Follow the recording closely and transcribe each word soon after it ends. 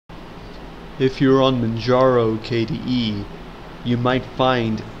If you're on Manjaro KDE, you might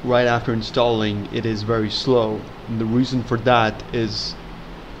find right after installing it is very slow, and the reason for that is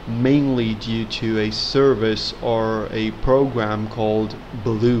mainly due to a service or a program called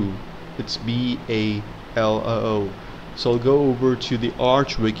Baloo. It's B-A-L-O-O. So I'll go over to the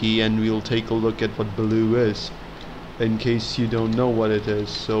Arch wiki and we'll take a look at what Baloo is, in case you don't know what it is.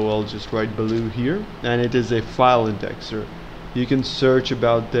 So I'll just write Baloo here, and it is a file indexer. You can search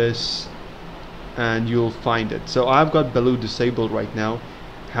about this and you'll find it. So I've got Baloo disabled right now.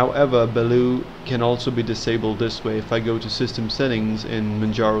 However, Baloo can also be disabled this way. If I go to System Settings in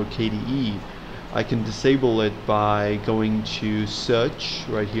Manjaro KDE, I can disable it by going to Search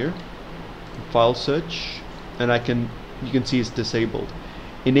right here, File Search, and you can see it's disabled.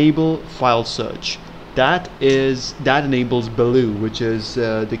 Enable File Search. That enables Baloo, which is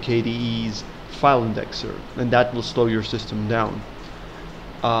the KDE's file indexer, and that will slow your system down.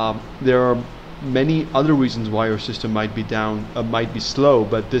 There are many other reasons why your system might be slow,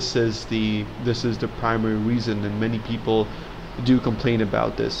 but this is the primary reason, and many people do complain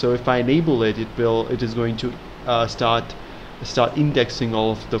about this. So if I enable it, it is going to start indexing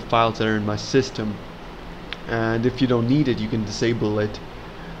all of the files that are in my system, and if you don't need it, you can disable it.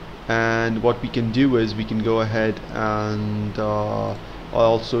 And what we can do is we can go ahead and I'll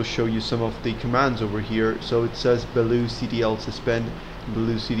also show you some of the commands over here. So it says Baloo CTL suspend,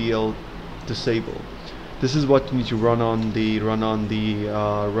 Baloo CTL disable. This is what you need to run in the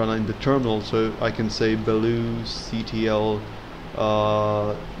terminal. So I can say Baloo CTL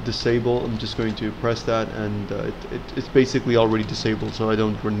disable. I'm just going to press that, and it's basically already disabled, so I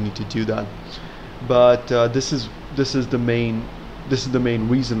don't really need to do that. But this is the main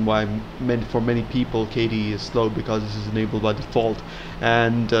reason why for many people KDE is slow, because this is enabled by default,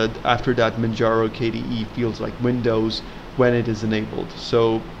 and after that Manjaro KDE feels like Windows when it is enabled.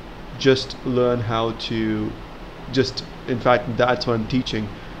 So just learn how to in fact that's what I'm teaching.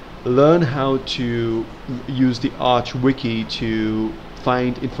 Learn how to use the Arch wiki to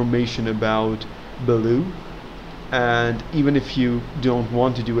find information about Baloo, and even if you don't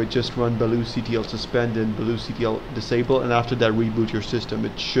want to do it, just run Baloo CTL suspend and Baloo CTL disable, and after that reboot your system.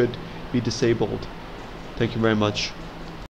 It should be disabled. Thank you very much.